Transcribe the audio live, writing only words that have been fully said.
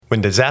When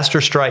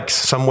disaster strikes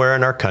somewhere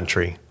in our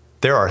country,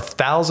 there are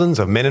thousands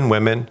of men and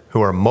women who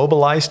are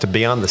mobilized to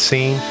be on the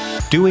scene,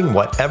 doing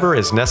whatever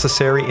is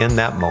necessary in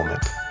that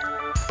moment.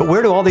 But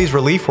where do all these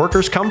relief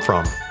workers come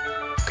from?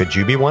 Could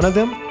you be one of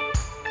them?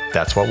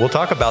 That's what we'll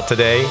talk about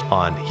today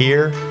on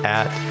Here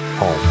at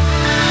Home.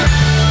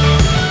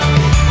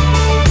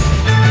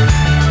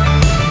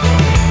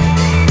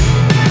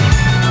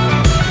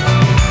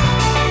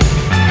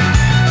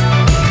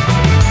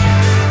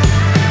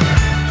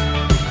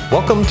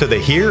 Welcome to the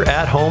Here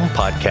at Home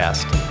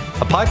podcast,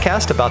 a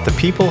podcast about the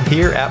people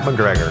here at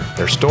McGregor,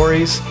 their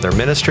stories, their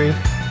ministry,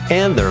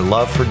 and their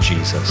love for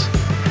Jesus.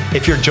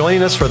 If you're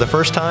joining us for the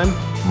first time,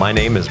 my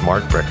name is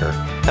Mark Bricker,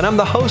 and I'm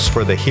the host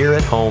for the Here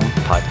at Home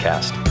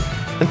podcast.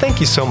 And thank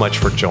you so much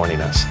for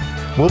joining us.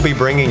 We'll be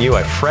bringing you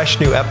a fresh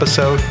new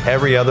episode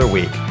every other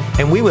week,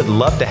 and we would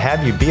love to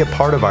have you be a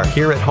part of our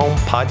Here at Home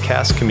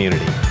podcast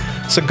community.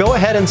 So go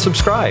ahead and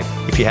subscribe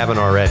if you haven't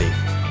already.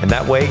 And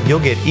that way,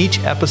 you'll get each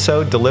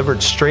episode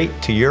delivered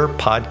straight to your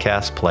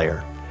podcast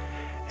player.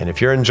 And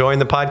if you're enjoying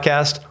the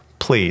podcast,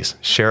 please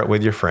share it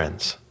with your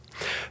friends.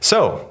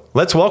 So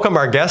let's welcome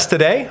our guest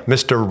today,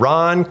 Mr.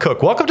 Ron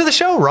Cook. Welcome to the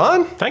show,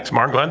 Ron. Thanks,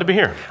 Mark. Glad to be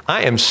here.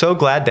 I am so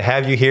glad to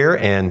have you here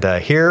and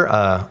hear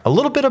a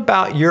little bit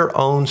about your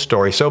own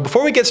story. So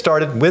before we get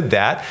started with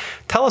that,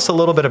 tell us a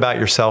little bit about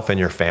yourself and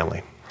your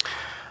family.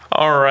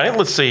 All right.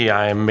 Let's see.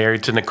 I am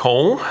married to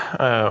Nicole.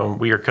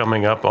 We are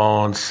coming up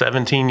on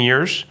 17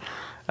 years.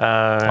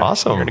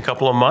 Awesome. Here in a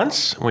couple of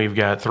months. We've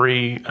got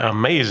three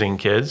amazing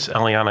kids,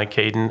 Eliana,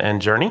 Caden,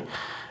 and Journey.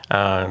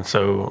 And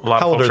so a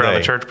lot of folks around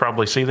the church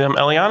probably see them.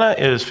 Eliana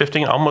is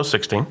 15, almost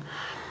 16.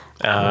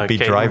 We'll be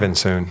driving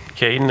soon.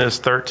 Caden is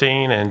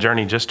 13, and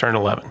Journey just turned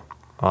 11.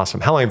 Awesome.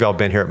 How long have y'all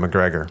been here at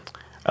McGregor?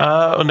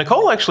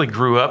 Nicole actually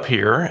grew up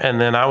here, and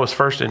then I was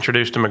first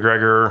introduced to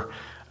McGregor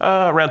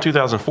around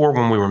 2004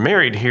 when we were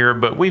married here,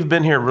 but we've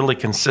been here really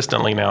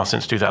consistently now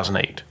since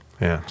 2008.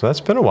 Yeah, so that's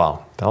been a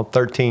while, about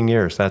 13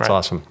 years. That's right.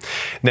 Awesome.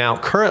 Now,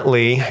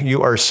 currently,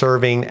 you are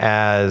serving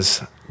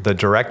as the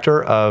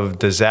Director of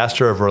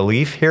Disaster of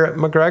Relief here at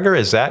McGregor.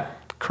 Is that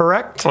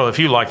correct? Well, if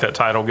you like that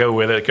title, go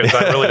with it, because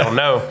I really don't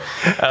know.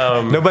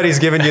 Nobody's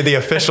given you the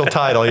official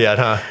title yet,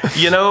 huh?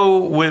 You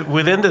know,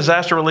 within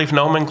disaster relief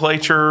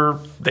nomenclature,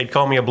 they'd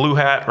call me a blue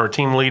hat or a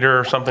team leader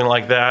or something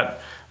like that.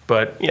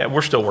 But yeah,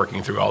 we're still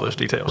working through all those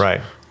details. Right.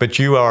 But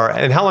you are,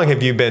 and how long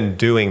have you been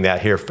doing that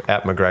here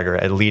at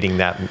McGregor and leading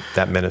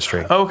that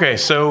ministry? Okay,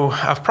 so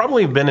I've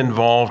probably been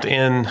involved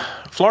in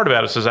Florida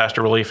Baptist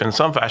disaster relief in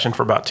some fashion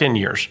for about 10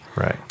 years.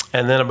 Right.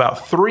 And then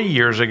about 3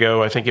 years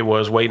ago, I think it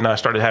was, Wade and I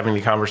started having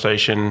the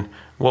conversation,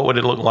 what would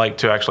it look like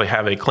to actually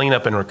have a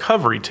cleanup and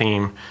recovery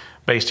team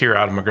based here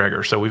out of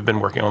McGregor. So we've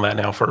been working on that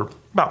now for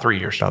about 3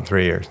 years. About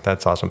 3 years.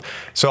 That's awesome.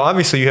 So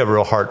obviously you have a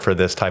real heart for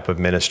this type of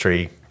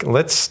ministry.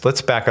 Let's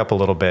back up a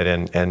little bit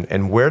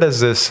and where does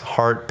this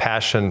heart,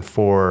 passion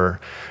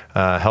for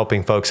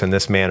helping folks in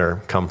this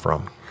manner come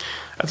from?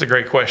 That's a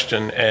great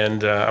question,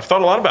 and I've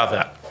thought a lot about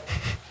that.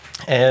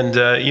 And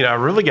I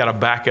really got to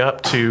back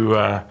up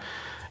to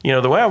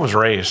the way I was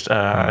raised.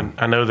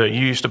 I know that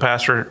you used to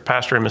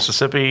pastor in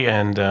Mississippi,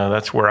 and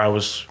that's where I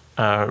was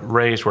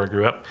raised, where I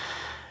grew up.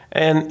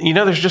 And,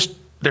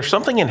 there's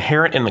something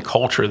inherent in the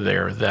culture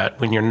there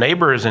that when your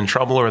neighbor is in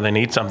trouble or they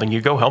need something,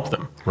 you go help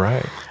them.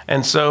 Right.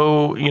 And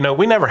so,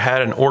 we never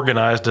had an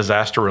organized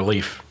disaster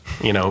relief,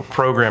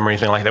 program or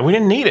anything like that. We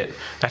didn't need it.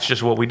 That's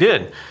just what we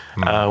did.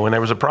 When there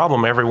was a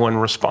problem, everyone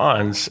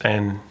responds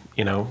and,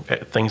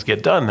 things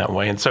get done that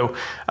way. And so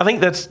I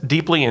think that's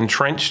deeply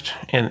entrenched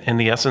in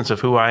the essence of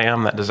who I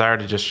am, that desire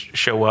to just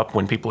show up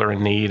when people are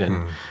in need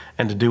and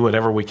to do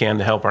whatever we can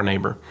to help our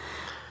neighbor.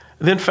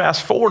 Then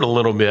fast forward a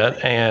little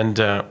bit, and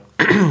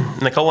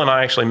Nicole and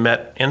I actually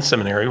met in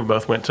seminary. We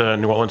both went to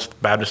New Orleans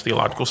Baptist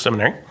Theological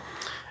Seminary.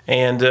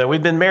 And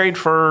we'd been married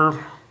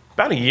for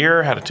about a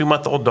year, had a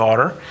 2-month-old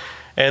daughter,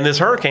 and this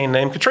hurricane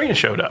named Katrina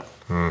showed up.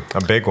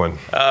 A big one.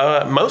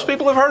 Most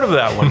people have heard of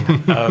that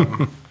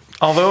one.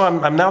 Although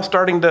I'm now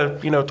starting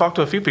to, talk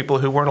to a few people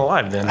who weren't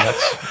alive then.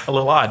 That's a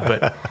little odd,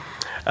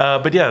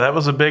 but yeah, that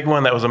was a big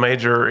one. That was a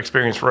major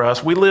experience for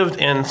us. We lived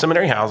in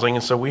seminary housing,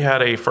 and so we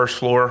had a first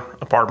floor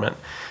apartment.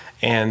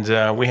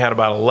 And we had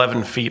about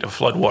 11 feet of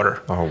flood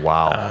water. Oh,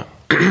 wow.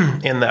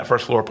 In that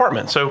first floor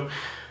apartment. So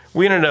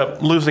we ended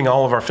up losing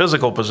all of our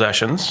physical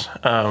possessions,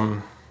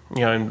 in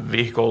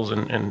vehicles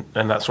and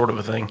that sort of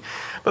a thing.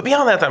 But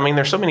beyond that,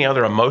 there's so many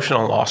other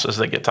emotional losses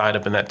that get tied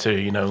up in that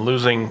too.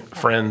 Losing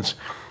friends,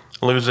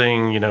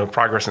 losing,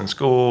 progress in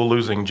school,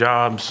 losing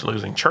jobs,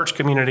 losing church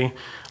community,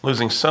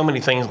 losing so many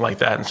things like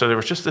that. And so there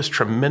was just this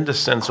tremendous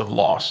sense of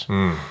loss.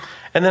 And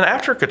then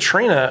after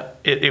Katrina,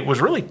 it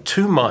was really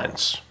 2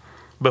 months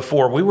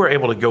before we were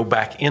able to go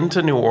back into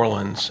New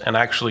Orleans and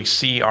actually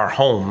see our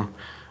home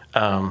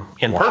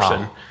in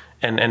person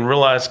and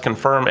realize,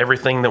 confirm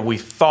everything that we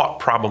thought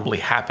probably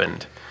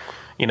happened.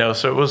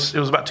 So it was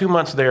about 2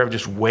 months there of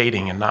just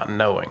waiting and not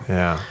knowing.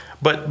 Yeah.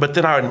 But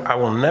then I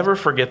will never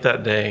forget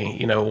that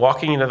day,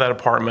 walking into that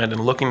apartment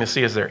and looking to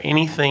see, is there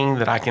anything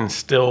that I can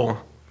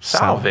still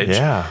salvage?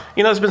 Yeah.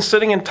 It's been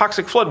sitting in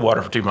toxic flood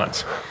water for 2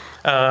 months.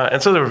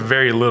 And so there was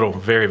very little,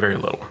 very, very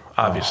little,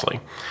 obviously.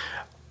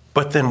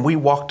 But then we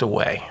walked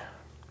away.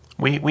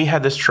 We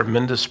had this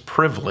tremendous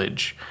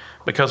privilege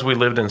because we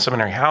lived in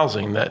seminary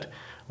housing that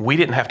we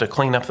didn't have to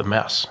clean up the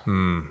mess.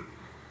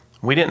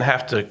 We didn't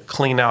have to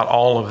clean out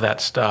all of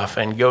that stuff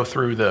and go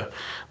through the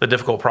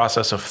difficult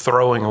process of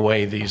throwing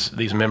away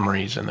these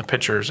memories and the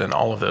pictures and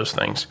all of those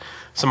things.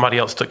 Somebody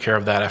else took care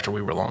of that after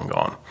we were long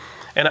gone.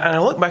 And I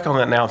look back on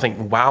that now and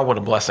think, wow, what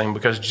a blessing.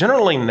 Because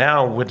generally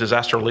now with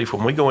disaster relief,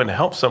 when we go in to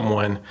help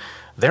someone,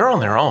 they're on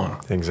their own.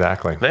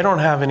 Exactly. They don't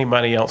have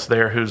anybody else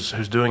there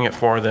who's doing it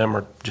for them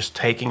or just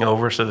taking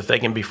over so that they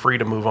can be free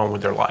to move on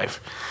with their life.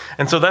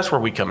 And so that's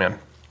where we come in.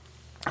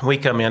 We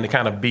come in to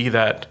kind of be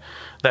that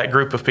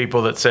group of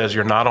people that says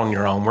you're not on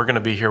your own. We're going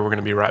to be here. We're going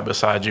to be right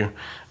beside you.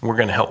 We're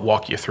going to help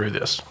walk you through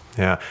this.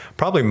 Yeah.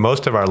 Probably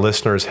most of our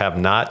listeners have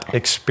not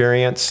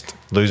experienced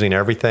losing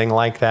everything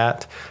like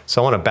that.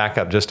 So I want to back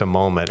up just a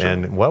moment. Sure.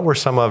 And what were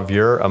some of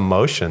your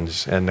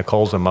emotions and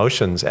Nicole's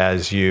emotions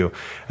as you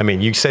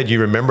said you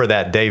remember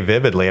that day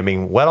vividly. I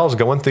mean, what all's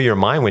going through your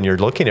mind when you're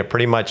looking at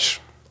pretty much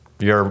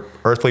your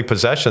earthly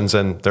possessions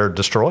and they're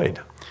destroyed?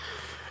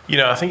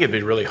 I think it'd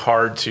be really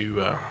hard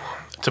to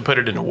put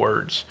it into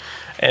words.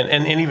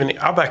 And even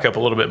I'll back up a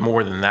little bit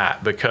more than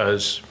that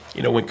because,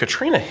 when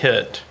Katrina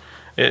hit,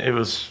 it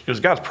was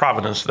God's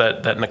providence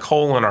that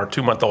Nicole and our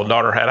 2-month-old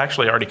daughter had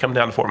actually already come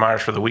down to Fort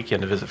Myers for the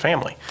weekend to visit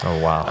family.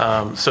 Oh,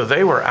 wow. So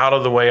they were out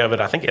of the way of it.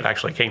 I think it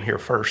actually came here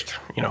first,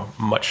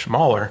 much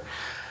smaller.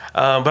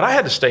 But I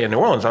had to stay in New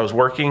Orleans. I was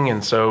working,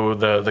 and so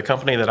the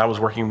company that I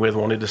was working with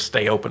wanted to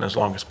stay open as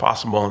long as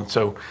possible. And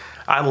so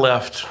I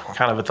left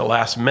kind of at the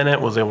last minute,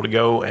 was able to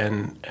go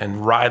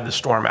and ride the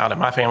storm out at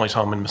my family's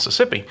home in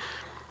Mississippi.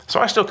 So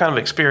I still kind of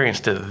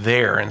experienced it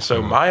there. And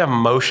so my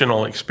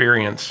emotional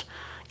experience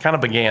kind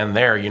of began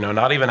there,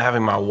 not even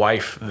having my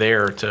wife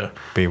there to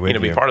be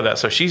part of that.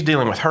 So she's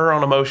dealing with her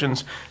own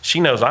emotions. She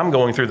knows I'm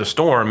going through the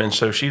storm, and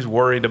so she's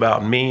worried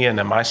about me and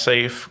am I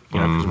safe,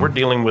 because we're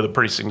dealing with a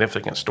pretty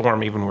significant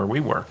storm even where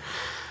we were.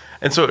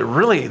 And so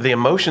the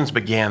emotions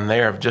began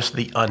there of just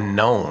the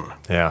unknown.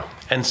 Yeah.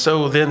 And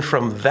so then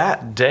from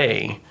that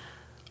day,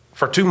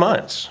 for 2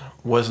 months,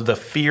 was the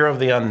fear of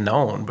the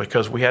unknown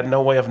because we had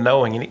no way of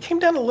knowing. And it came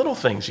down to little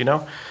things,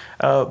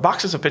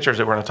 boxes of pictures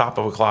that were on the top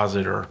of a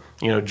closet or,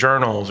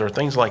 journals or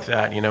things like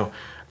that.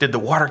 Did the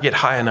water get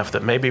high enough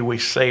that maybe we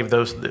saved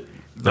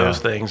those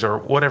things or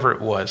whatever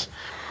it was?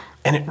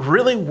 And it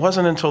really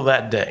wasn't until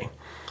that day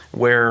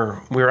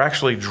where we were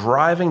actually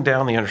driving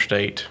down the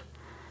interstate,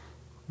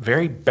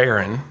 very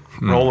barren,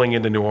 rolling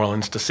into New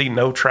Orleans to see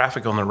no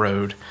traffic on the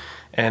road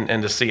and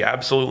to see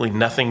absolutely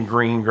nothing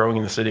green growing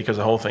in the city because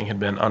the whole thing had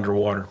been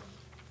underwater.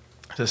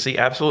 To see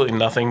absolutely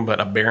nothing but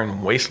a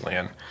barren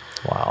wasteland.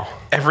 Wow.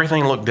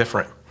 Everything looked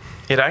different.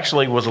 It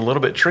actually was a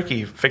little bit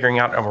tricky figuring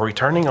out, are we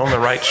turning on the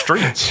right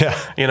streets?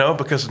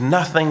 Because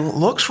nothing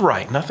looks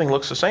right. Nothing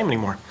looks the same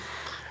anymore.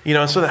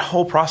 And so that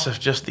whole process,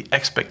 just the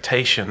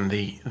expectation,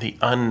 the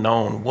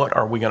unknown, what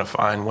are we going to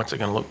find? What's it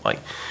going to look like?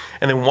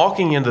 And then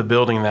walking into the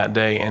building that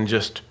day and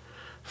just,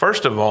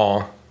 first of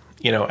all,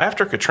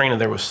 after Katrina,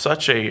 there was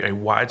such a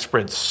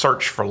widespread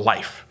search for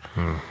life.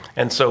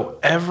 And so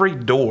every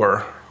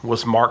door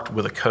was marked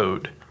with a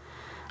code.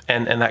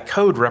 And that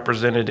code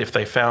represented if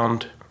they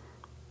found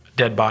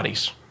dead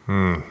bodies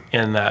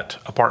in that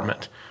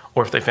apartment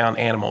or if they found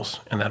animals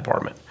in that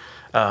apartment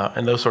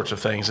and those sorts of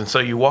things. And so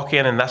you walk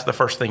in and that's the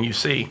first thing you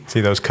see.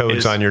 See those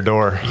codes on your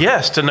door.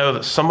 Yes, to know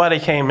that somebody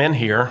came in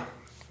here.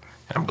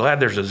 I'm glad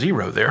there's a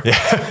 0 there.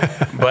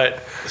 Yeah.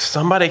 But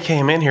somebody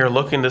came in here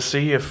looking to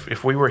see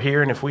if we were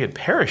here and if we had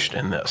perished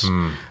in this.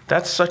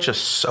 That's such a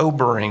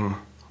sobering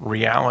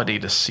reality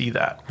to see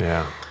that.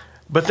 Yeah.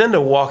 But then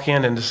to walk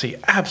in and to see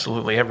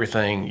absolutely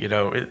everything,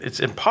 it's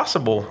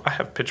impossible. I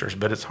have pictures,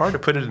 but it's hard to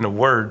put it into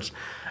words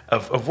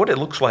of what it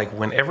looks like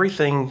when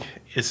everything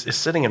is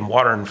sitting in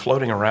water and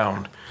floating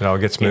around. It all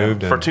gets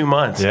moved. For 2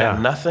 months,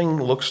 and nothing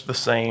looks the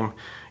same.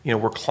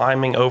 We're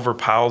climbing over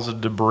piles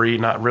of debris,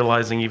 not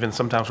realizing even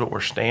sometimes what we're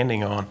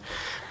standing on.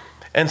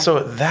 And so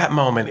at that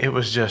moment, it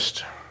was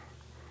just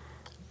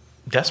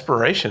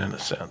desperation in a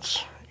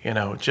sense,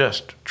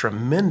 just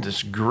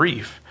tremendous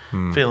grief,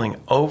 feeling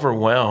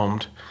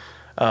overwhelmed.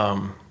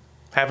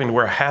 Having to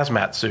wear a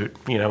hazmat suit,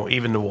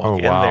 even to walk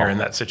in there in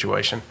that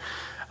situation.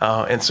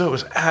 And so it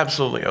was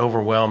absolutely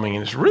overwhelming.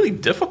 And it's really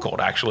difficult,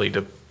 actually,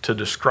 to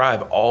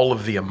describe all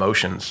of the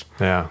emotions,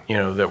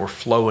 that were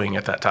flowing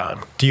at that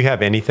time. Do you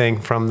have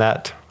anything from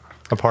that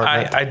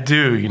apartment? I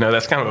do.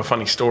 That's kind of a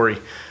funny story.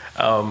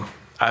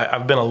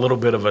 I've been a little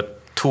bit of a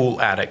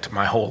tool addict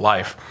my whole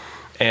life.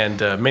 And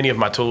many of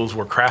my tools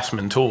were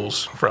Craftsman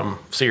tools from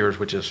Sears,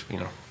 which is,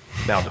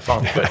 now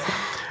defunct.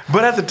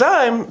 But at the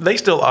time, they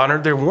still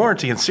honored their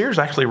warranty, and Sears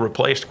actually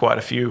replaced quite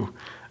a few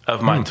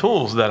of my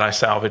tools that I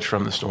salvaged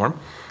from the storm.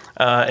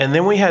 And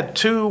then we had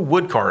 2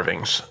 wood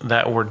carvings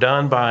that were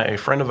done by a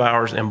friend of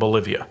ours in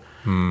Bolivia.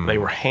 They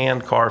were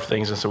hand-carved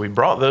things, and so we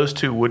brought those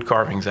 2 wood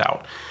carvings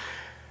out.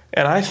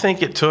 And I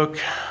think it took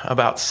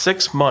about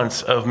 6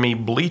 months of me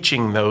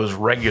bleaching those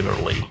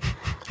regularly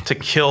to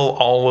kill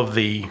all of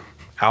the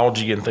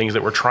algae and things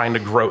that were trying to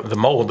grow, the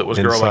mold that was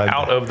growing Inside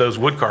out of those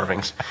wood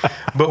carvings.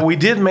 But we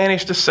did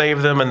manage to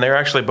save them, and they're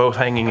actually both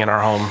hanging in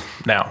our home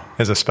now.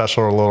 As a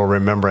special little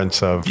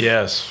remembrance of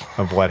Yes.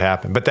 of what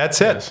happened. But that's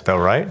it, Yes. though,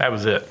 right? That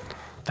was it.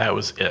 That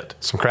was it.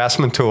 Some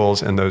Craftsman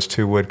tools and those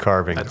 2 wood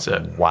carvings. That's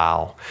it.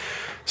 Wow.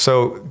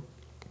 So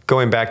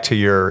going back to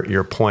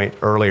your point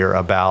earlier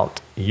about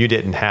you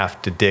didn't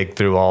have to dig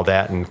through all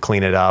that and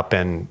clean it up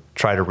and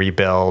try to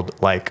rebuild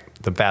like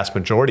the vast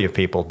majority of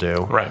people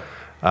do. Right.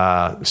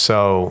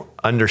 So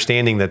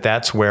understanding that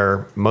that's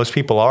where most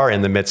people are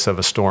in the midst of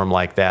a storm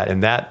like that.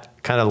 And that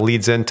kind of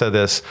leads into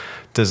this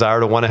desire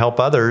to want to help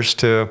others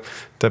to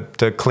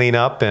clean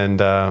up and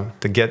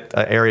to get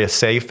an area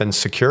safe and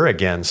secure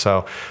again.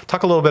 So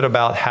talk a little bit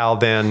about how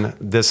then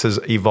this has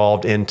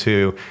evolved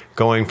into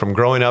going from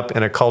growing up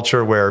in a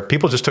culture where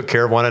people just took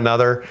care of one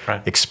another,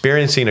 right.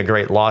 experiencing a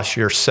great loss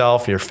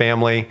yourself, your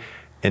family,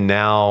 and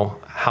now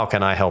how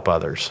can I help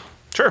others?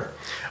 Sure.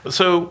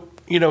 So,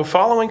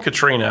 following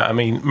Katrina, I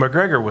mean,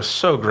 McGregor was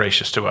so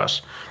gracious to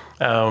us.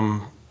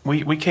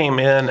 We came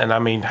in, and I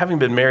mean, having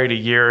been married a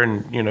year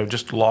and,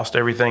 just lost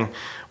everything,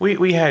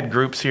 we had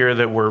groups here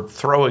that were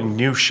throwing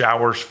new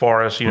showers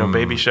for us,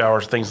 baby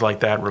showers, things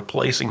like that,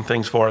 replacing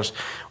things for us.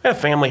 We had a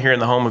family here in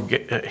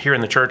the here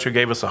in the church who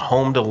gave us a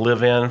home to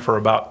live in for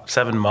about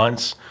 7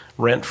 months,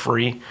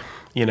 rent-free,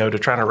 to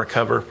try to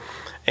recover.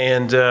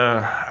 And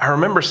I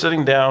remember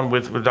sitting down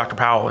with Dr.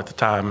 Powell at the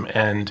time,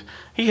 and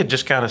he had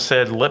just kind of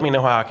said, let me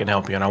know how I can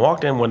help you. And I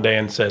walked in one day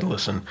and said,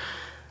 listen,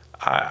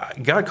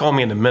 God called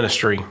me into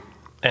ministry,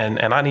 and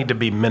I need to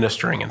be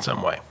ministering in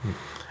some way.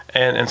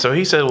 And so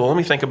he said, well, let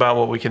me think about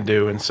what we can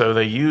do. And so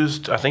they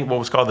used, I think, what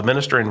was called the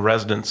minister in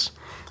residence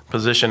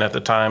position at the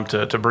time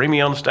to bring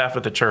me on staff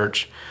at the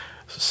church,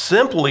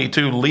 simply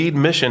to lead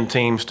mission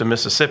teams to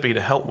Mississippi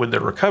to help with the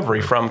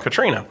recovery from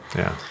Katrina.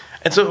 Yeah.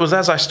 And so it was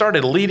as I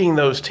started leading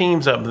those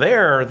teams up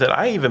there that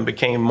I even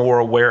became more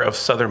aware of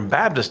Southern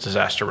Baptist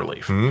disaster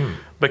relief.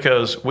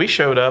 Because we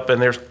showed up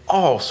and there's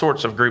all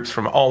sorts of groups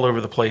from all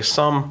over the place,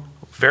 some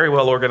very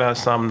well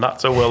organized, some not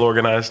so well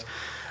organized.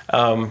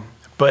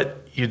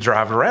 But you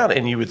drive around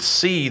and you would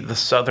see the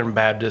Southern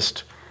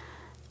Baptist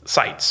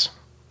sites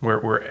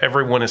where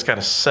everyone is kind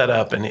of set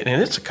up and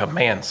it's a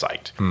command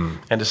site.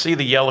 And to see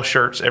the yellow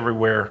shirts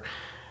everywhere.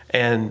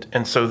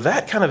 And so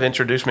that kind of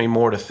introduced me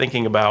more to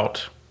thinking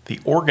about the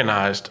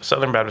organized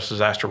Southern Baptist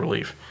disaster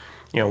relief.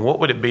 What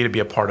would it be to be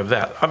a part of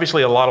that?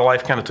 Obviously, a lot of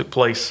life kind of took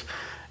place,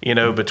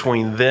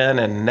 between then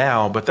and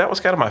now, but that was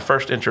kind of my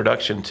first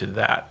introduction to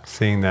that.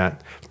 Seeing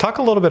that. Talk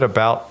a little bit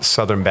about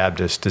Southern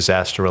Baptist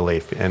disaster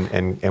relief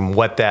and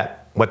what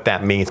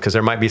that means, because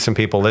there might be some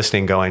people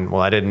listening going,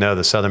 well, I didn't know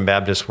the Southern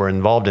Baptists were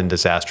involved in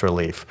disaster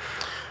relief.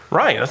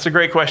 Right. That's a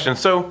great question.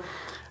 So,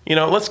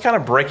 let's kind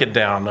of break it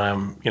down,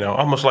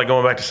 almost like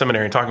going back to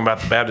seminary and talking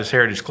about the Baptist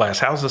Heritage class.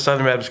 How's the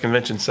Southern Baptist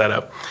Convention set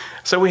up?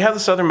 So we have the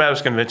Southern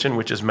Baptist Convention,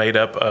 which is made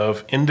up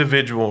of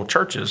individual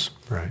churches.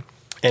 Right.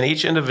 And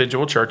each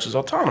individual church is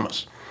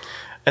autonomous.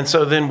 And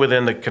so then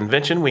within the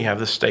convention, we have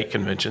the state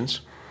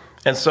conventions.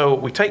 And so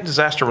we take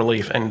disaster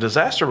relief, and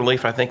disaster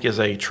relief, I think, is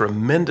a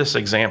tremendous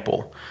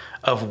example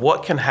of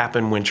what can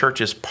happen when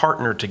churches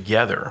partner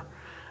together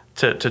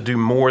to do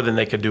more than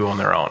they could do on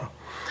their own.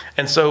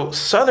 And so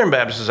Southern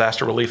Baptist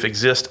Disaster Relief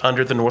exists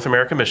under the North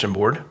American Mission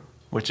Board,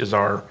 which is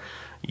our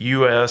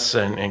U.S.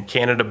 and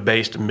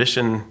Canada-based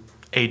mission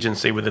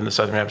agency within the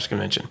Southern Baptist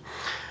Convention.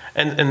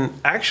 And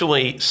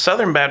actually,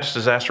 Southern Baptist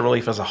Disaster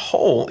Relief as a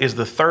whole is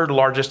the 3rd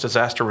largest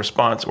disaster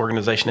response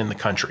organization in the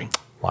country.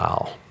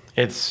 Wow.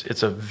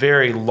 It's a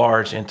very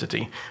large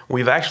entity.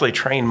 We've actually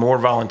trained more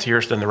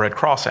volunteers than the Red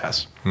Cross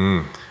has.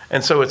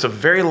 And so it's a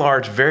very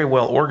large, very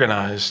well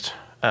organized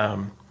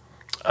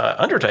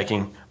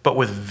undertaking, but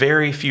with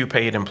very few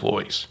paid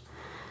employees.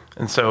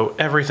 And so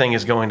everything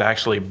is going to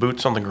actually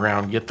boots on the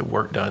ground, get the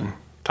work done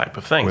type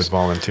of things. With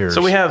volunteers.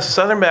 So we have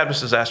Southern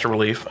Baptist Disaster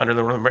Relief under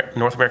the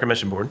North American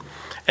Mission Board,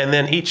 and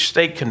then each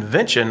state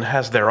convention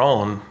has their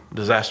own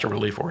disaster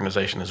relief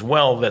organization as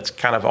well that's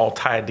kind of all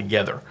tied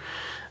together.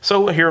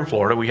 So here in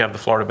Florida, we have the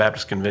Florida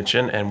Baptist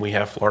Convention, and we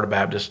have Florida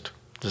Baptist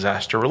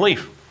Disaster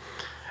Relief.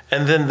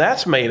 And then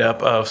that's made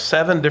up of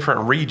 7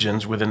 different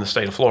regions within the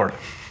state of Florida.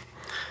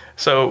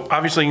 So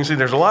obviously you can see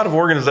there's a lot of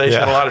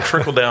organization, a lot of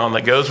trickle down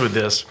that goes with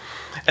this.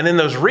 And then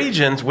those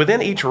regions,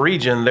 within each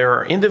region, there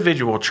are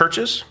individual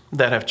churches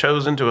that have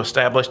chosen to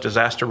establish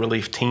disaster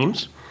relief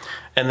teams.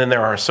 And then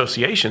there are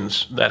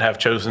associations that have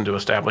chosen to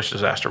establish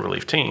disaster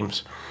relief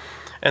teams.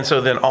 And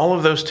so then all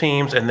of those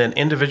teams and then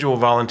individual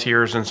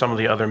volunteers and some of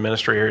the other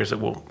ministry areas that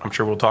I'm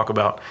sure we'll talk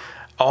about,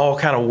 all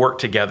kind of work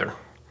together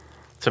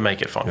to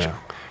make it function.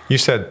 Yeah. You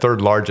said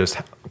 3rd largest.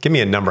 Give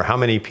me a number. How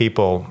many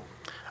people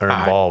are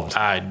involved?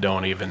 I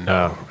don't even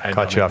know.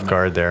 Caught you off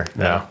guard there.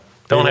 No.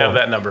 Don't have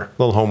that number.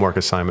 Little homework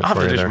assignment I'll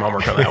for you have to do there. some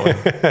homework on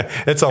that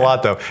one. It's a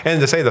lot, though.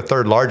 And to say the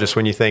 3rd largest,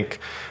 when you think,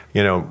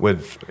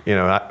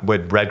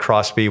 would Red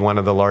Cross be one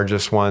of the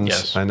largest ones?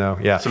 Yes. I know.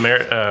 Yeah.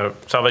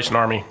 It's Salvation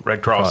Army,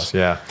 Red Cross.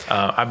 Yeah.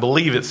 I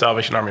believe it's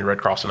Salvation Army, Red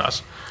Cross, and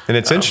us. And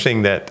it's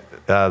interesting that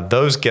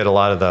those get a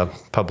lot of the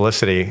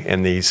publicity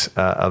in these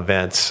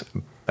events,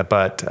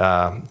 but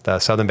the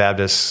Southern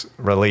Baptist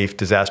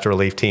disaster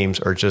relief teams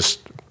are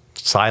just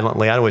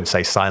silently, I wouldn't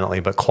say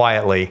silently, but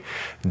quietly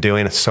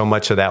doing so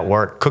much of that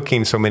work,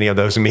 cooking so many of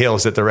those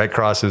meals that the Red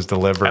Cross is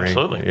delivering.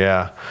 Absolutely.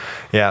 Yeah.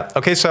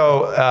 Okay,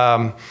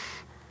 so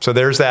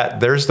there's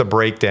the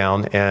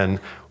breakdown. And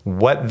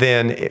what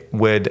then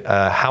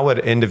how would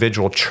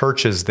individual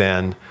churches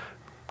then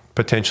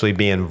potentially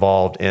be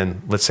involved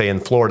in, let's say in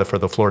Florida, for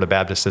the Florida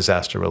Baptist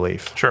Disaster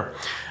Relief? Sure.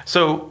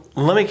 So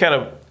let me kind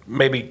of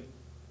maybe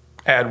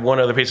add one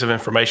other piece of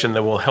information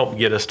that will help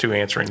get us to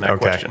answering that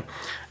question.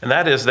 And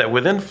that is that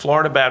within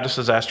Florida Baptist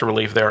Disaster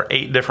Relief, there are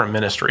 8 different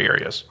ministry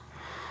areas.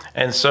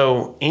 And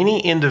so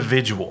any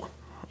individual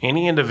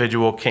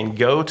can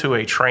go to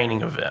a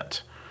training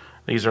event.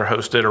 These are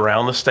hosted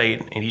around the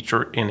state in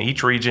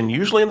each region,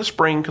 usually in the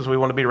spring because we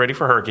want to be ready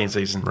for hurricane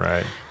season.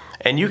 Right.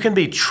 And you can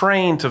be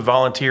trained to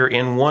volunteer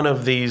in one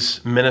of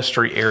these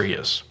ministry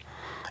areas.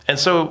 And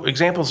so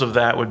examples of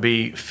that would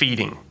be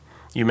feeding.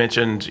 You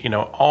mentioned,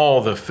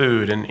 all the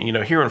food. And,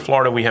 here in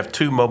Florida, we have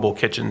 2 mobile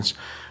kitchens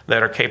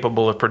that are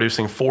capable of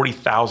producing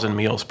 40,000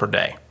 meals per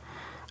day.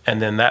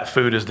 And then that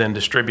food is then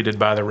distributed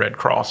by the Red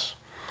Cross.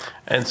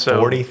 And so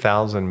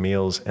 40,000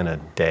 meals in a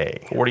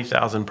day.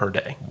 40,000 per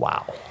day.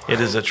 Wow.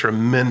 It is a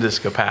tremendous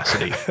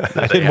capacity.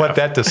 I didn't want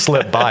that to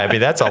slip by. I mean,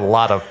 that's a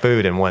lot of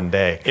food in one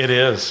day. It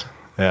is.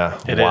 Yeah.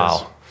 It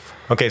is.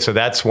 Okay, so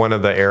that's one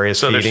of the areas.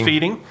 So there's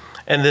feeding.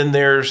 And then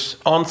there's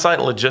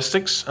on-site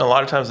logistics. A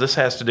lot of times this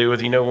has to do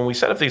with, when we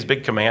set up these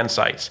big command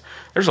sites,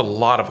 there's a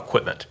lot of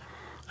equipment,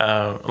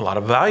 a lot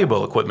of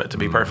valuable equipment, to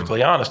be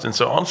perfectly honest. And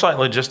so on-site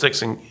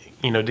logistics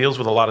deals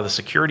with a lot of the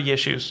security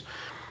issues.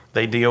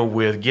 They deal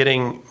with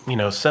getting,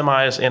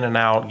 semis in and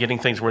out, getting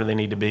things where they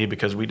need to be,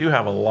 because we do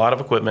have a lot of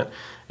equipment.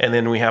 And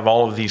then we have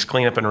all of these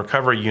cleanup and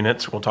recovery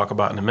units we'll talk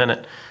about in a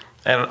minute.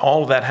 And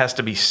all of that has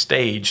to be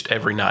staged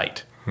every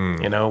night,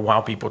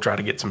 while people try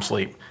to get some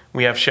sleep.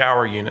 We have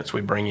shower units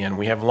we bring in.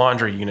 We have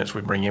laundry units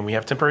we bring in. We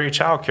have temporary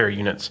child care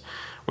units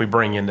we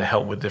bring in to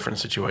help with different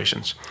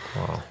situations.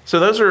 Wow. So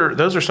those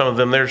are some of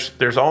them.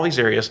 There's all these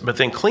areas, but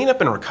then cleanup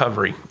and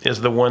recovery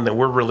is the one that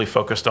we're really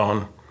focused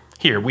on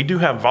here. We do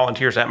have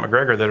volunteers at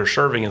McGregor that are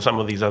serving in some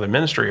of these other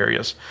ministry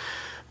areas,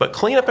 but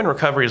cleanup and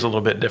recovery is a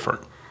little bit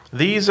different.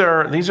 These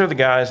are the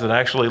guys that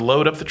actually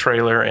load up the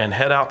trailer and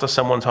head out to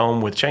someone's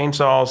home with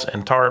chainsaws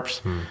and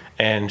tarps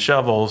and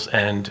shovels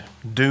and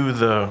do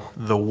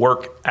the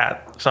work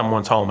at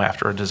someone's home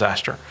after a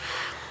disaster.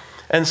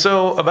 And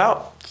so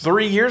about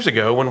 3 years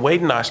ago, when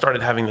Wade and I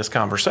started having this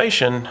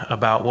conversation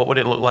about what would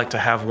it look like to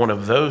have one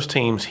of those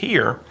teams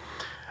here,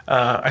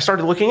 I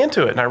started looking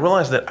into it, and I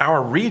realized that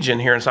our region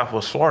here in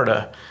Southwest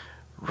Florida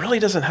really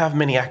doesn't have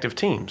many active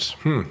teams.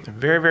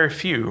 Very, very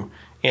few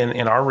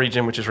in our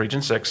region, which is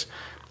Region 6.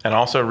 And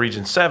also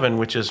Region 7,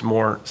 which is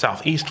more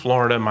Southeast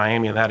Florida,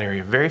 Miami, that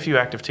area. Very few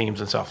active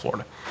teams in South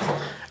Florida.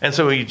 And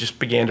so we just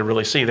began to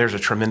really see there's a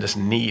tremendous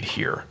need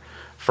here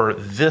for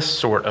this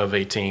sort of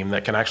a team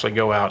that can actually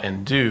go out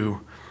and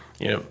do,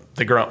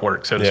 the grunt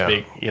work, so to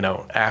speak,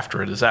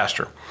 after a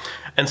disaster.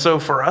 And so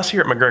for us here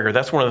at McGregor,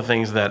 that's one of the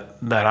things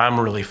that I'm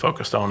really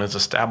focused on, is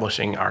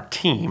establishing our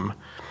team.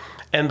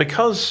 And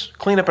because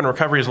cleanup and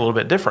recovery is a little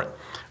bit different,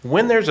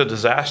 when there's a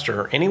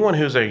disaster, anyone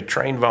who's a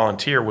trained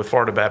volunteer with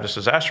Florida Baptist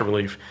Disaster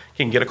Relief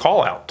can get a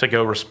call out to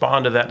go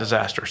respond to that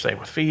disaster, say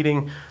with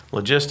feeding,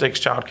 logistics,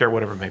 childcare,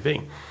 whatever it may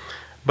be.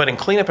 But in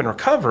cleanup and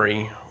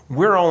recovery,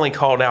 we're only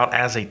called out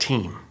as a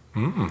team.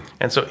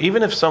 And so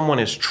even if someone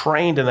is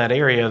trained in that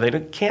area, they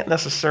can't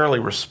necessarily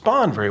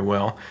respond very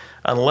well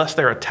unless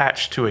they're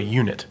attached to a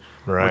unit,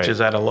 which is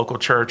at a local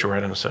church or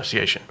at an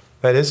association.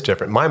 That is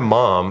different. My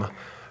mom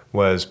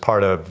was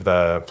part of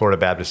the Florida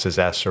Baptist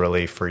Disaster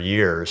Relief for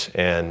years,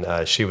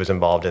 and she was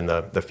involved in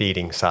the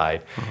feeding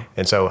side.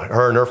 And so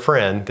her and her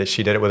friend, that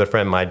she did it with a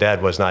friend, my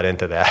dad was not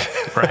into that.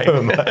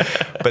 Right.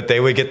 But they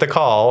would get the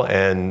call,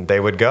 and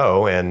they would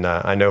go. And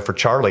I know for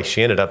Charlie,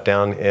 she ended up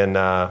down in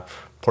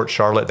Port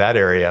Charlotte, that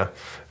area,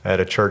 at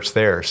a church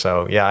there.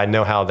 So yeah, I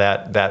know how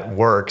that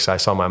works. I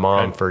saw my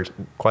mom for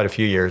quite a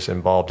few years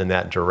involved in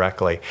that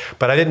directly.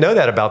 But I didn't know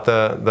that about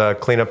the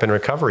cleanup and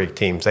recovery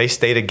teams. They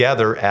stay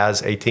together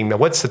as a team. Now,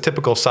 what's the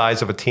typical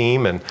size of a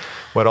team, and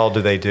what all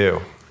do they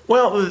do?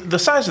 Well, the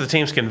size of the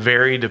teams can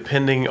vary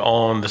depending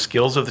on the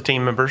skills of the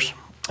team members.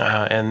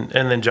 And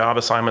then job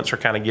assignments are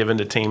kind of given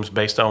to teams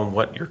based on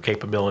what your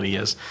capability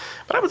is.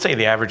 But I would say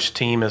the average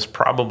team is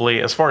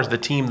probably, as far as the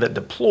team that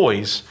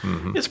deploys,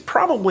 is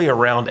probably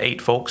around 8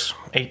 folks,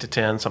 8 to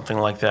 10, something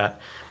like that.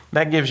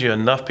 That gives you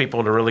enough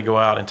people to really go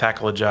out and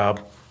tackle a job.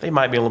 They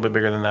might be a little bit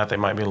bigger than that. They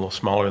might be a little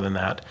smaller than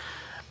that.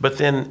 But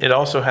then it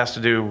also has to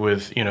do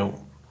with,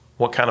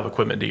 what kind of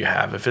equipment do you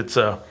have? If it's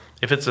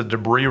a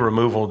debris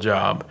removal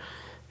job,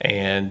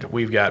 and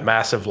we've got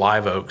massive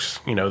live oaks,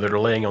 that are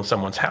laying on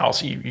someone's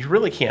house, you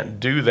really can't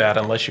do that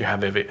unless you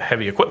have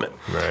heavy equipment.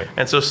 Right.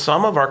 And so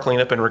some of our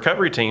cleanup and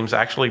recovery teams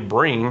actually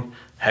bring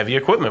heavy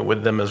equipment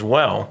with them as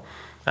well.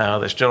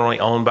 That's generally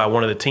owned by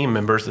one of the team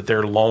members that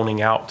they're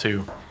loaning out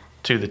to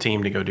the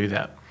team to go do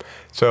that.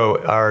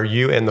 So are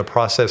you in the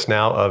process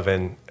now of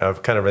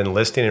kind of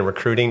enlisting and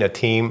recruiting a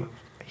team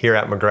here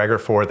at McGregor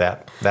for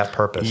that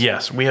purpose.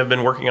 Yes, we have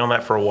been working on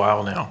that for a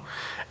while now.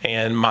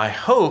 And my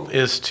hope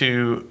is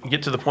to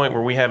get to the point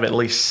where we have at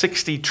least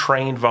 60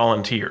 trained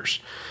volunteers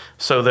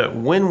so that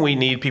when we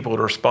need people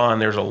to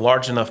respond, there's a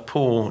large enough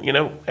pool. You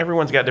know,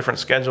 everyone's got different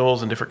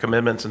schedules and different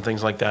commitments and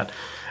things like that.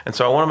 And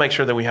so I want to make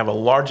sure that we have a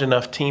large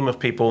enough team of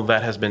people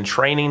that has been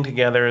training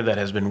together, that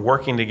has been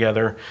working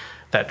together,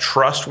 that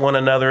trust one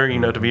another, you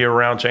know, to be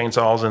around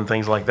chainsaws and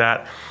things like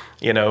that,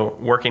 you know,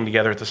 working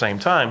together at the same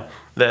time,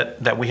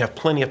 that we have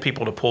plenty of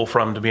people to pull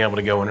from to be able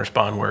to go and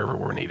respond wherever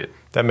we're needed.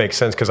 That makes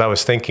sense, because I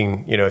was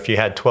thinking, you know, if you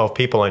had 12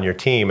 people on your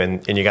team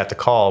and you got the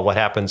call, what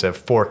happens if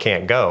 4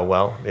 can't go?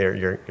 Well,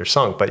 you're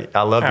sunk. But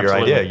I love your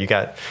idea. You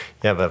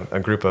have a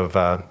group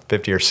of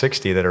 50 or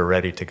 60 that are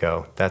ready to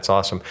go. That's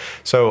awesome.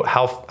 So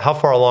how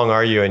far along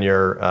are you in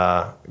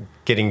your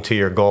getting to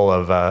your goal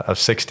of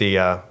 60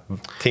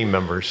 team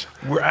members?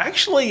 We're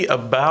actually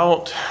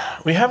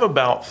we have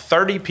about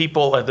 30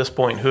 people at this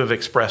point who have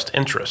expressed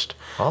interest.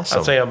 Awesome.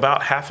 I'd say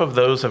about half of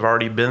those have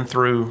already been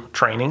through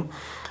training.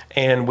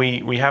 And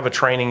we have a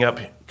training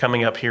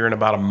coming up here in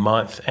about a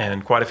month,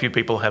 and quite a few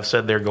people have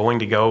said they're going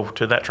to go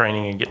to that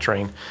training and get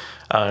trained.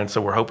 And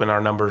so we're hoping our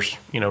numbers,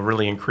 you know,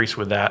 really increase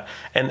with that.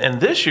 And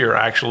this year,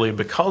 actually,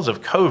 because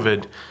of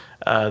COVID,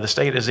 the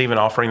state is even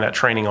offering that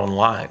training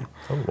online.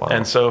 Oh, wow.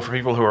 And so for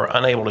people who are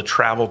unable to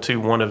travel to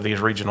one of these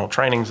regional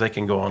trainings, they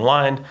can go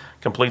online,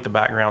 complete the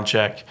background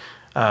check,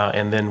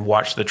 and then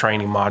watch the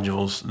training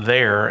modules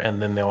there,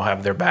 and then they'll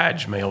have their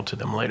badge mailed to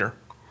them later.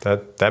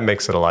 That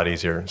makes it a lot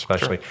easier,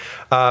 especially.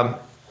 Sure.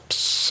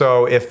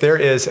 So if there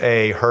is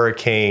a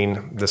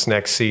hurricane this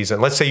next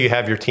season, let's say you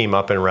have your team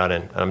up and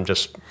running. I'm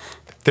just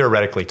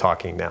theoretically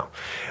talking now.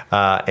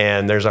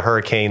 And there's a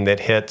hurricane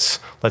that hits,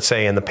 let's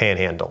say, in the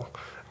Panhandle.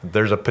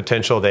 There's a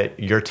potential that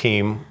your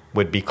team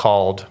would be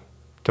called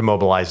to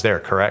mobilize there,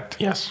 correct?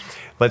 Yes.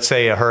 Let's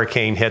say a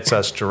hurricane hits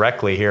us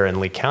directly here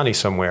in Lee County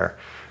somewhere.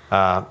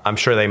 I'm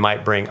sure they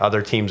might bring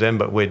other teams in,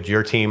 but would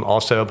your team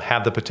also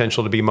have the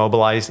potential to be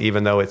mobilized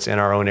even though it's in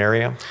our own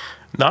area?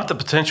 Not the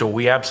potential.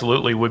 We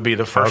absolutely would be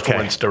the first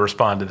ones to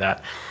respond to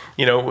that.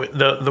 You know,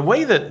 the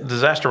way that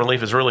disaster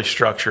relief is really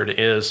structured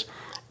is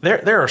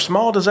there are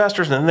small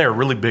disasters and then there are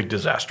really big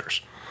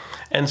disasters.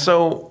 And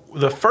so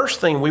the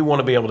first thing we want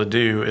to be able to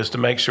do is to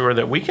make sure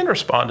that we can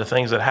respond to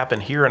things that happen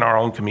here in our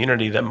own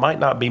community that might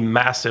not be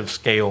massive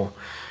scale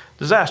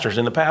disasters.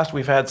 In the past,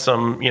 we've had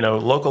some, you know,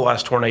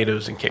 localized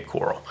tornadoes in Cape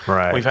Coral.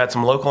 Right. We've had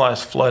some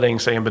localized flooding,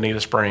 say in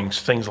Bonita Springs,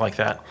 things like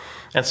that.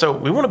 And so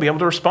we want to be able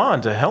to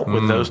respond to help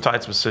with those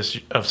types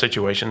of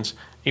situations,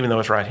 even though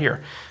it's right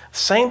here.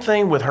 Same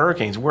thing with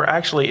hurricanes.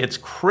 It's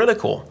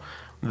critical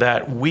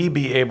that we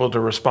be able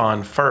to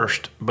respond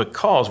first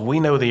because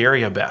we know the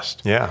area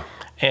best. Yeah.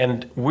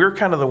 And we're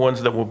kind of the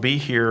ones that will be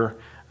here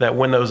that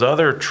when those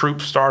other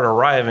troops start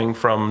arriving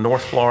from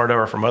North Florida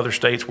or from other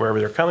states, wherever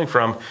they're coming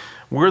from,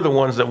 we're the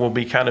ones that will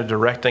be kind of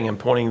directing and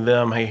pointing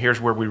them, hey, here's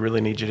where we really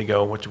need you to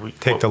go. What we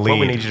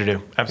need you to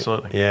do.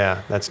 Absolutely.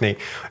 Yeah, that's neat.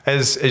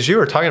 As you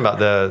were talking about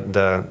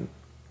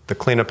the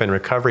cleanup and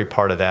recovery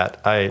part of that,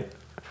 I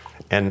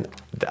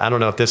don't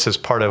know if this is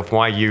part of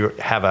why you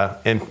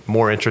have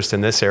more interest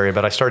in this area,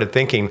 but I started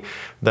thinking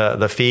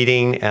the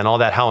feeding and all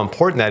that, how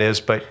important that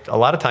is. But a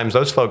lot of times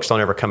those folks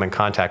don't ever come in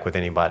contact with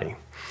anybody.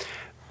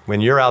 When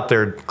you're out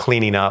there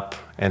cleaning up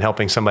and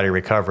helping somebody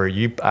recover,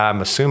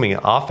 I'm assuming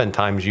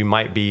oftentimes you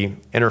might be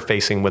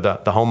interfacing with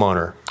the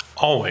homeowner.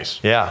 Always.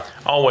 Yeah.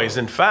 Always.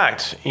 In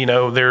fact, you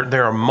know,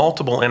 there are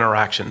multiple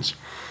interactions.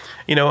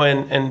 You know,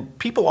 and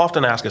people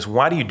often ask us,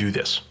 why do you do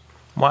this?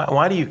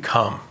 Why do you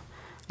come?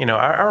 You know,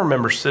 I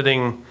remember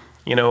sitting,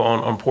 you know,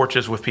 on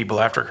porches with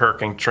people after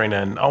Hurricane Katrina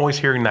and always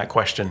hearing that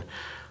question,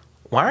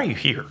 why are you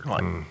here?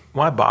 Like,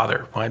 why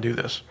bother? Why do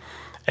this?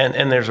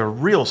 And there's a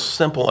real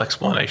simple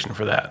explanation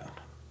for that.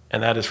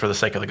 And that is for the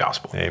sake of the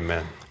gospel.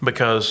 Amen.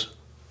 Because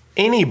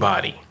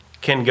anybody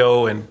can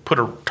go and put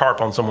a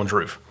tarp on someone's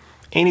roof.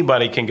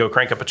 Anybody can go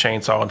crank up a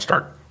chainsaw and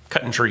start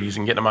cutting trees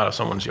and getting them out of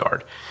someone's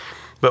yard.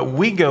 But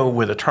we go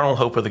with eternal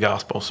hope of the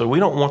gospel. So we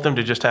don't want them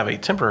to just have a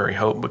temporary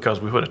hope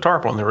because we put a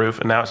tarp on the roof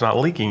and now it's not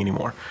leaking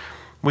anymore.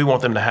 We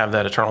want them to have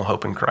that eternal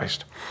hope in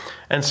Christ.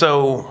 And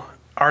so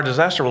our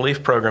disaster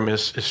relief program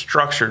is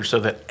structured so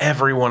that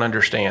everyone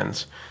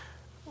understands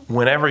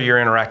whenever you're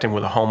interacting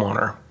with a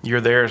homeowner, you're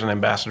there as an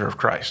ambassador of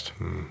Christ.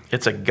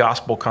 It's a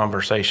gospel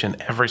conversation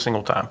every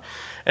single time.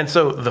 And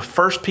so the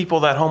first people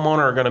that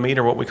homeowner are going to meet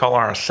are what we call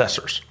our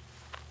assessors.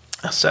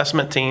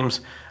 Assessment teams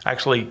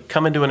actually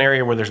come into an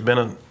area where there's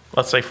been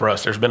let's say for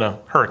us, there's been a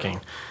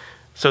hurricane.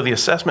 So the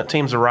assessment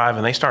teams arrive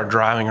and they start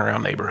driving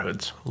around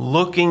neighborhoods,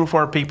 looking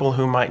for people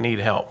who might need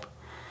help.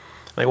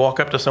 They walk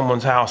up to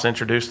someone's house,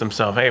 introduce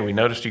themselves. Hey, we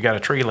noticed you got a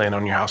tree laying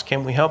on your house.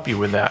 Can we help you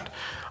with that?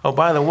 Oh,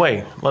 by the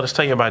way, let us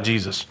tell you about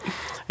Jesus.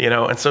 You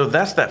know, and so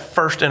that's that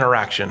first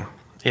interaction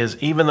is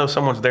even though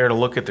someone's there to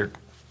look at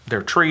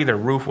their tree, their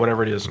roof,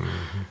 whatever it is,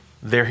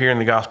 they're hearing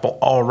the gospel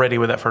already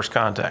with that first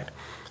contact.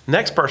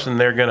 Next person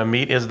they're going to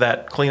meet is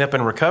that cleanup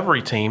and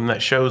recovery team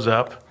that shows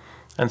up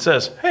and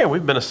says, hey,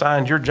 we've been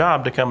assigned your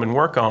job to come and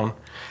work on.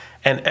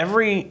 And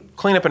every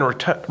cleanup and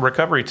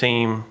recovery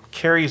team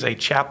carries a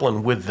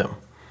chaplain with them.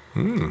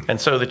 And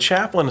so the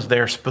chaplain is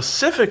there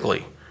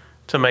specifically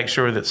to make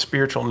sure that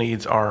spiritual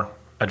needs are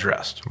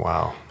addressed.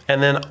 Wow.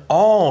 And then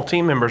all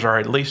team members are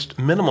at least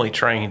minimally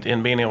trained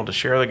in being able to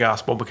share the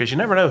gospel, because you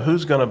never know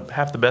who's going to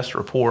have the best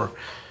rapport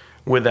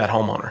with that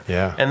homeowner.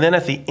 Yeah. And then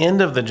at the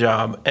end of the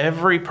job,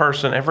 every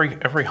person,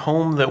 every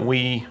home that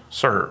we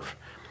serve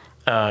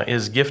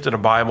is gifted a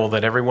Bible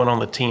that everyone on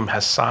the team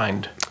has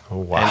signed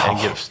and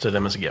gives to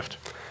them as a gift.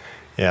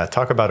 Yeah,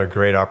 talk about a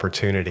great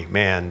opportunity.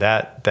 Man,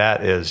 that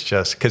is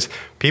just, because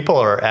people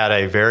are at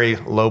a very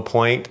low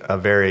point, a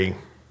very,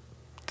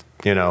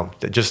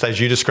 just as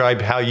you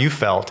described how you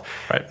felt.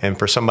 Right. And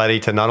for somebody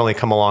to not only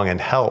come along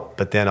and help,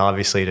 but then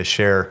obviously to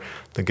share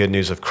the good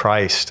news of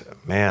Christ,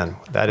 man,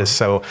 that is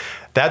so,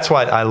 that's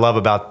what I love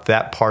about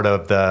that part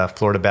of the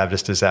Florida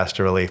Baptist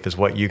Disaster Relief, is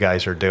what you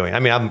guys are doing. I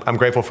mean, I'm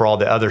grateful for all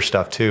the other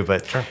stuff too,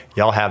 but Sure.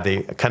 Y'all have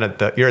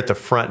you're at the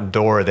front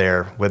door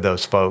there with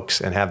those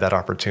folks and have that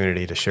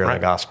opportunity to share the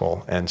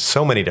gospel in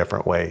so many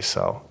different ways.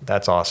 So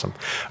that's awesome.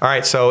 All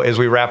right. So as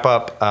we wrap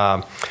up,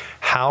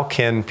 how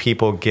can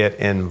people get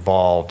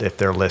involved if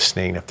they're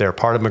listening, if they're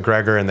part of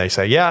McGregor and they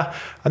say, yeah,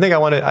 I think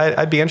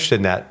I'd be interested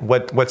in that.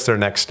 What's their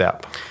next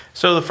step?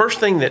 So the first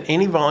thing that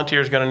any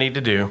volunteer is going to need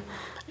to do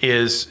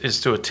is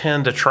to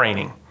attend a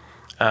training.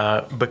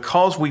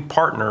 Because we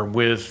partner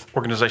with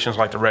organizations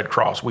like the Red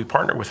Cross, we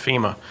partner with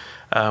FEMA,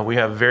 we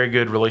have very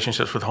good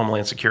relationships with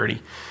Homeland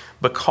Security.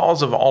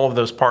 Because of all of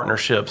those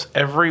partnerships,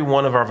 every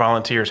one of our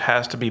volunteers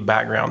has to be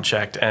background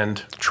checked and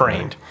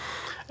trained. Right.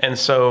 And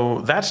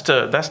so that's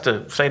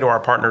to say to our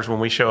partners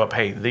when we show up,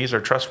 hey, these are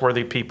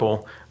trustworthy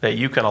people that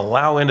you can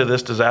allow into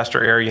this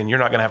disaster area, and you're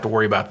not going to have to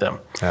worry about them.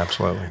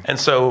 Absolutely. And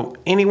so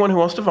anyone who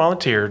wants to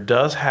volunteer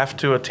does have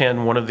to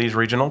attend one of these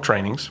regional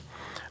trainings.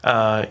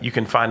 You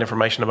can find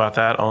information about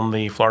that on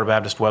the Florida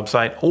Baptist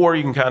website, or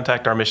you can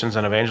contact our Missions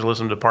and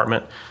Evangelism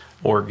Department,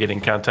 or get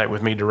in contact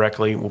with me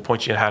directly. We'll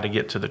point you how to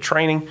get to the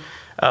training.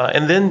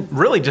 And then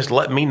really just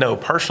let me know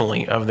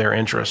personally of their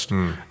interest,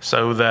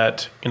 so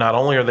that not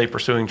only are they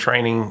pursuing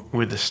training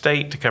with the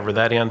state to cover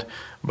that end,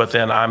 but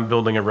then I'm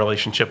building a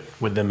relationship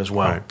with them as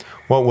well. Right.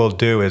 What we'll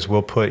do is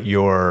we'll put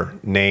your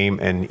name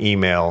and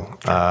email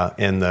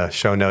in the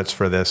show notes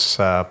for this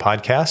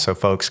podcast, so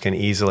folks can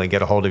easily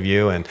get a hold of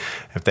you. And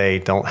if they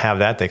don't have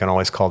that, they can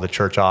always call the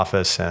church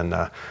office, and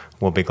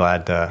we'll be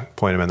glad to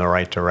point them in the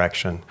right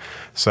direction.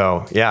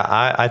 So,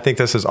 yeah, I think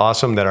this is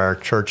awesome that our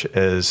church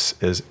is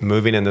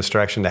moving in this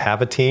direction to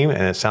have a team,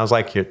 and it sounds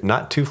like you're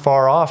not too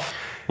far off.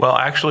 Well,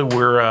 actually,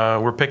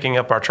 we're picking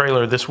up our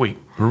trailer this week.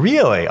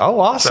 Really? Oh,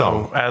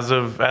 awesome! So as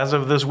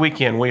of this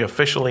weekend, we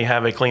officially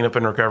have a cleanup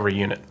and recovery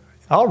unit.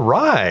 All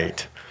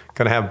right,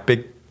 going to have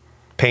big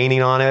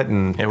painting on it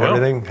and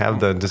everything. Have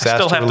the disaster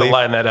relief. I still have to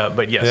line that up,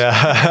 but yes.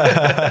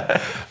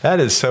 Yeah. That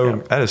is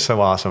so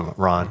awesome,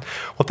 Ron.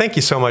 Well, thank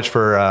you so much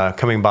for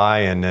coming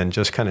by and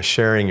just kind of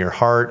sharing your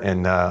heart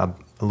and a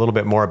little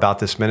bit more about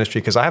this ministry,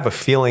 because I have a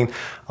feeling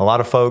a lot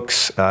of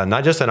folks,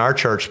 not just in our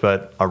church,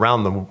 but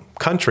around the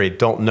country,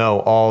 don't know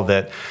all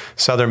that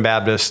Southern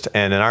Baptist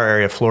and in our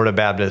area, Florida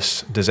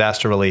Baptist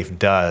Disaster Relief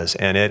does.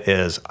 And it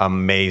is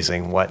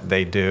amazing what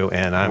they do.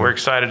 And we're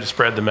excited to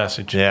spread the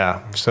message.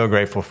 Yeah, so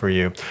grateful for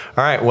you.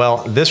 All right, well,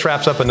 this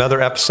wraps up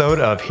another episode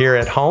of Here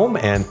at Home.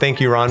 And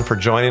thank you, Ron, for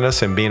joining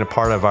us and being a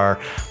part of our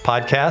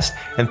podcast.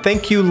 And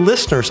thank you,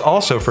 listeners,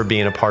 also for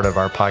being a part of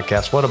our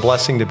podcast. What a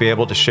blessing to be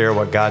able to share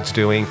what God's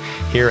doing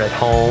here at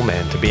home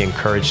and to be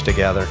encouraged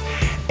together.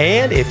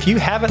 And if you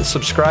haven't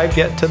subscribed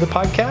yet to the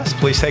podcast,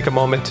 please take a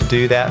moment to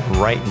do that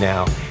right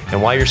now.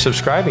 And while you're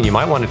subscribing, you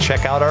might want to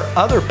check out our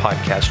other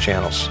podcast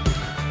channels.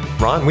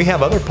 Ron, we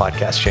have other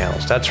podcast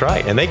channels. That's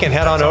right. And they can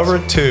head on over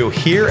to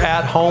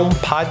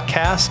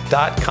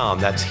hereathomepodcast.com.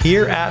 That's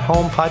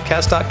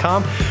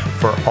hereathomepodcast.com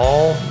for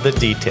all the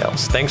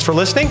details. Thanks for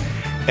listening,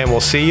 and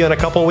we'll see you in a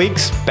couple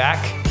weeks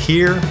back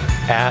here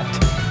at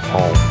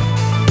home.